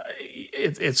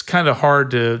 It's kind of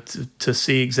hard to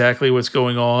see exactly what's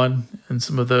going on in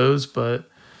some of those, but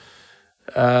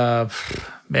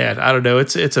man, I don't know.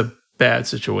 It's a bad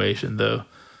situation though.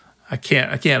 I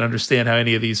can't understand how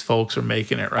any of these folks are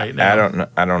making it right now.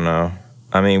 I don't know.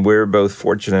 I mean, we're both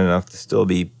fortunate enough to still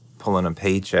be pulling a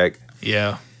paycheck.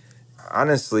 Yeah.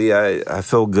 Honestly, I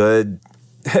feel good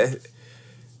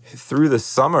through the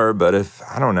summer, but if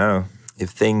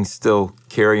things still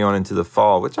carry on into the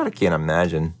fall, which I can't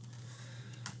imagine.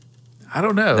 I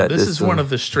don't know. This is one of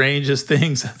the strangest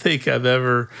things I think I've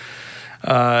ever.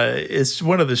 It's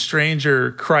one of the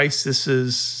stranger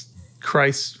crises.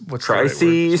 Crises.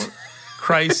 Crises.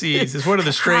 Crises. It's one of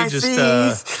the strangest.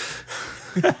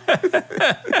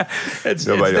 It's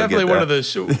Nobody will definitely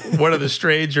get one of the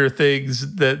stranger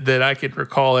things that I could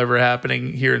recall ever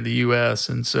happening here in the U.S.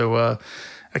 And so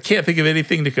I can't think of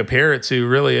anything to compare it to,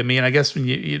 really. I mean, I guess when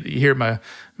you hear my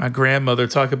grandmother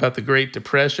talk about the Great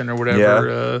Depression or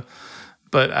whatever,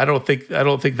 but I don't think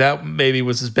that maybe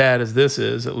was as bad as this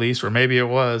is, at least, or maybe it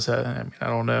was. I mean, I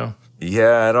don't know.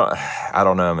 Yeah, I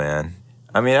don't know, man.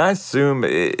 I mean, I assume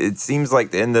it seems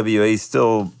like the NWA is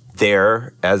still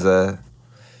there as a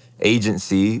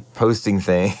agency posting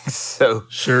things. So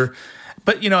Sure.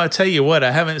 But, I tell you what,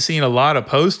 I haven't seen a lot of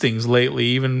postings lately,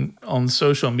 even on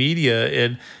social media.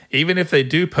 And even if they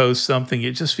do post something,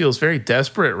 it just feels very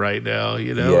desperate right now.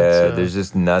 yeah, there's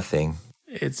just nothing.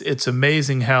 It's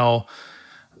amazing how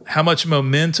much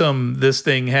momentum this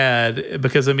thing had.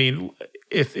 Because, I mean,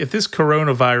 if this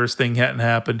coronavirus thing hadn't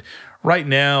happened, right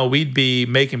now we'd be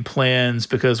making plans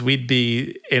because we'd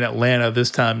be in Atlanta this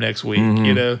time next week.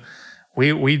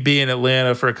 We'd be in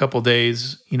Atlanta for a couple of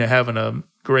days, having a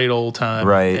great old time.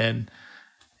 Right.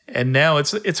 And now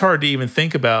it's hard to even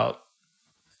think about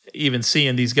even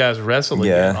seeing these guys wrestle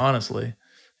again, honestly.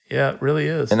 Yeah, it really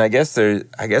is. And I guess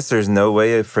there's no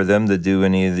way for them to do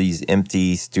any of these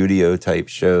empty studio type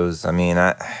shows. I mean,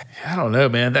 I don't know,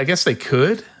 man. I guess they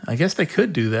could.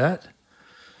 Do that.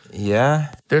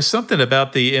 Yeah. There's something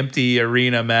about the empty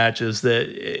arena matches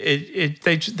that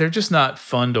they're just not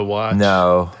fun to watch.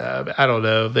 No. I don't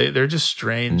know. They're just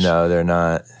strange. No, they're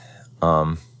not.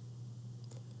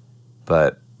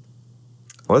 But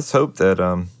let's hope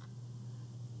that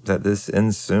that this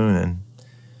ends soon and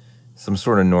some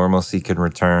sort of normalcy can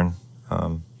return.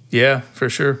 Yeah, for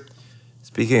sure.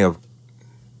 Speaking of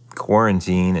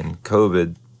quarantine and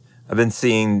COVID, I've been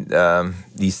seeing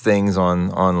these things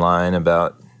online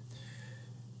about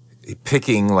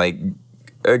picking like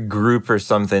a group or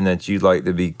something that you'd like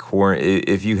to be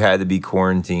if you had to be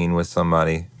quarantined with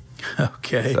somebody.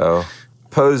 Okay. So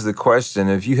pose the question: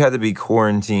 if you had to be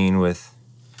quarantined with,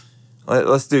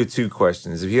 let's do two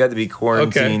questions. If you had to be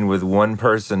quarantined with one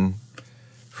person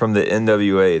from the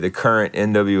NWA, the current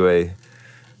NWA,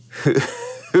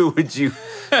 who would you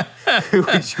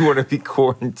want to be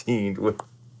quarantined with?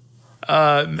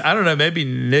 I don't know. Maybe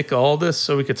Nick Aldis,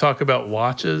 so we could talk about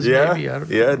watches. Yeah,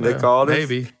 maybe. Nick Aldis.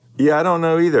 Maybe. Yeah, I don't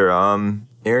know either.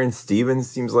 Aaron Stevens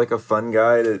seems like a fun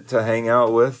guy to hang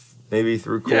out with. Maybe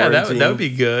through quarantine. Yeah, that would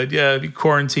be good. Yeah, be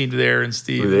quarantined with Aaron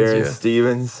Stevens.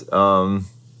 Stevens. I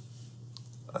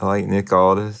like Nick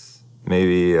Aldis.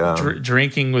 Maybe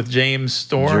drinking with James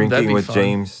Storm. Drinking That'd be with fun.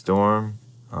 James Storm.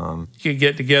 You could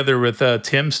get together with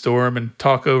Tim Storm and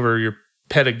talk over your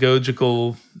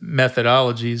pedagogical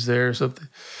methodologies there or something.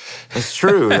 That's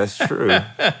true.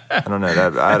 I don't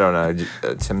know.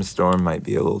 Tim Storm might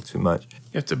be a little too much.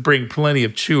 You have to bring plenty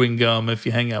of chewing gum if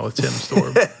you hang out with Tim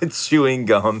Storm. Chewing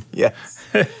gum, yes.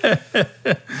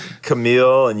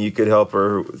 Camille, and you could help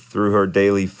her through her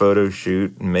daily photo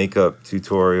shoot and makeup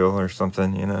tutorial or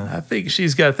something, I think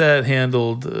she's got that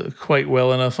handled quite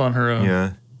well enough on her own.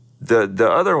 Yeah. The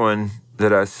other one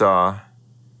that I saw,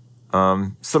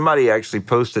 somebody actually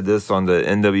posted this on the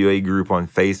NWA group on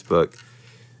Facebook,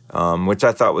 which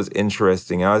I thought was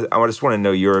interesting. I just want to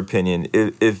know your opinion.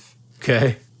 If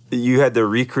you had to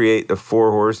recreate the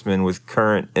Four Horsemen with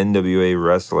current NWA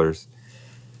wrestlers,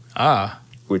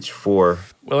 which four?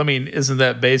 Well, I mean, isn't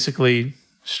that basically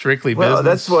strictly business? Well,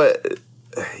 that's what,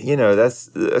 that's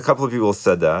a couple of people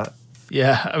said that.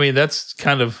 Yeah, I mean, that's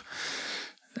kind of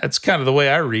the way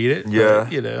I read it. Yeah.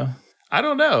 But, I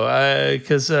don't know,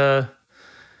 because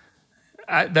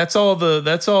that's all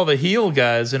the heel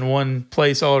guys in one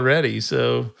place already.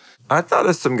 So I thought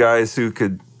of some guys who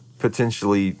could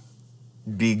potentially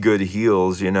be good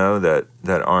heels, that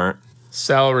aren't.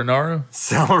 Sal Renaro?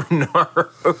 Sal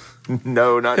Renaro?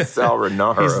 No, not Sal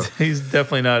Renaro. he's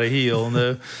definitely not a heel.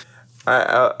 No.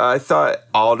 I thought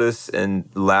Aldis and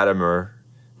Latimer,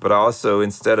 but also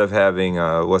instead of having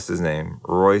what's his name,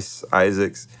 Royce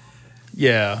Isaacs.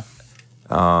 Yeah.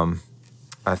 I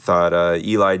thought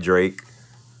Eli Drake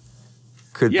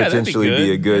could potentially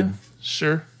be a good. Yeah,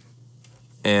 sure.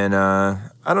 And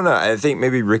I don't know. I think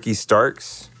maybe Ricky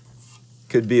Starks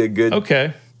could be a good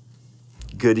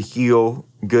heel,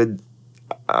 good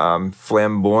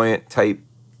flamboyant type,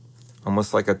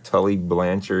 almost like a Tully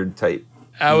Blanchard type.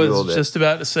 I was just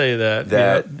about to say that.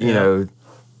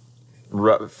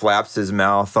 Flaps his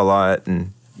mouth a lot,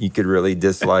 and you could really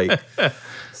dislike.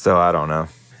 So I don't know.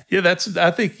 Yeah,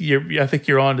 I think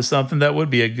you're on to something. That would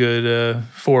be a good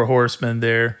Four Horsemen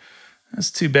there.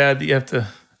 That's too bad that you have to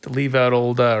leave out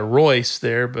old Royce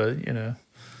there, but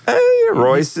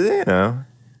Royce,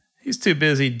 he's too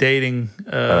busy dating.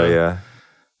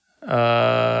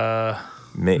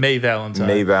 May Valentine.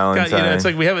 May Valentine. God, it's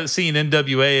like we haven't seen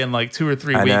NWA in like 2 or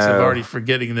 3 weeks. I'm already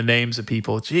forgetting the names of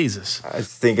people. Jesus. I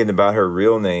was thinking about her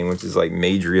real name, which is like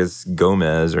Madrius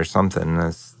Gomez or something.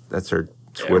 That's her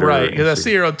Twitter. Right, because I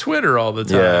see her on Twitter all the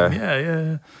time.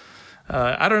 Yeah.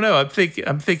 I don't know.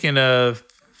 I'm thinking of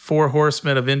 4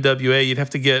 Horsemen of NWA. You'd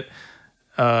have to get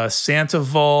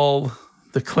Sandoval,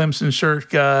 the Clemson shirt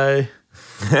guy.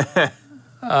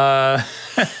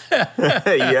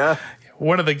 Yeah.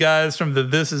 One of the guys from the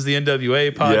This Is the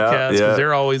NWA podcast, because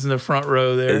they're always in the front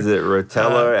row there. Is it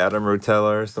Rotella, Adam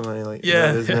Rotella or something like that?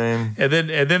 Yeah, his name. And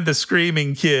then the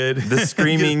Screaming Kid. The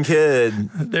Screaming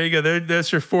Kid. There you go.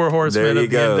 That's your 4 Horsemen of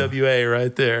the NWA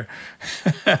right there.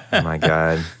 Oh my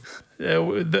God.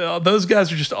 Those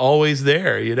guys are just always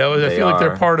there, I feel like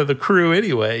they're part of the crew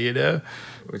anyway,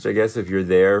 Which I guess if you're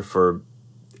there for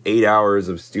 8 hours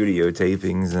of studio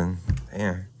tapings, and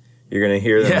you're going to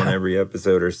hear them on every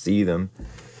episode or see them.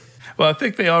 Well, I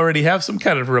think they already have some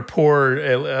kind of rapport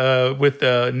with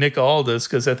Nick Aldis,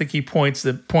 because I think he points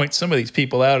some of these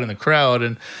people out in the crowd,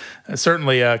 and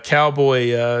certainly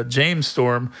Cowboy James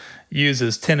Storm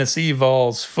uses Tennessee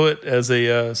Vol's foot as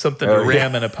a something to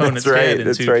ram an opponent's head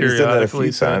into periodically. He's done that a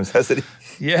few times, hasn't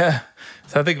he? Yeah,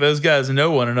 so I think those guys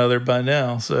know one another by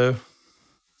now. So,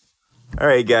 all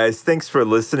right, guys, thanks for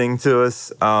listening to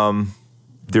us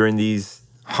during these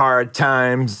hard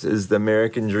times, as the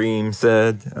American Dream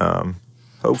said.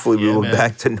 Hopefully we will be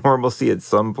back to normalcy at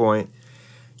some point.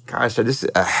 Gosh, I just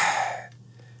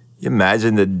you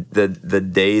imagine the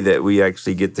day that we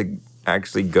actually get to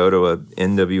go to a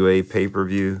NWA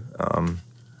pay-per-view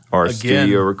or a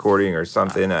studio recording or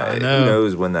something. I know. Who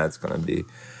knows when that's going to be.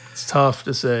 It's tough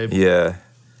to say. Yeah.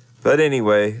 But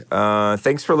anyway,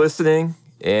 thanks for listening.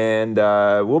 And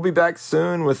we'll be back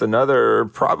soon with another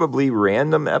probably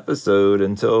random episode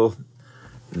until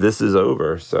this is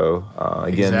over. So,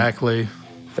 again, exactly.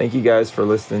 Thank you guys for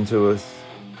listening to us.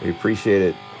 We appreciate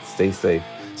it. Stay safe.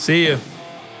 See you.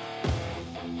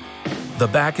 The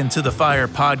Back Into the Fire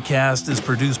podcast is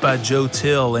produced by Joe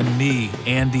Till and me,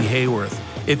 Andy Hayworth.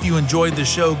 If you enjoyed the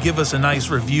show, give us a nice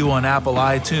review on Apple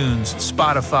iTunes,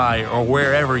 Spotify, or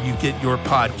wherever you get your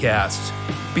podcasts.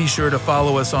 Be sure to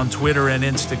follow us on Twitter and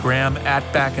Instagram at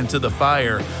Back Into the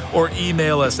Fire, or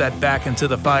email us at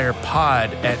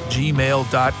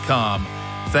backintothefirepod@gmail.com.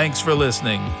 Thanks for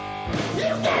listening. You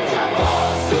get your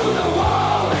balls to the wall.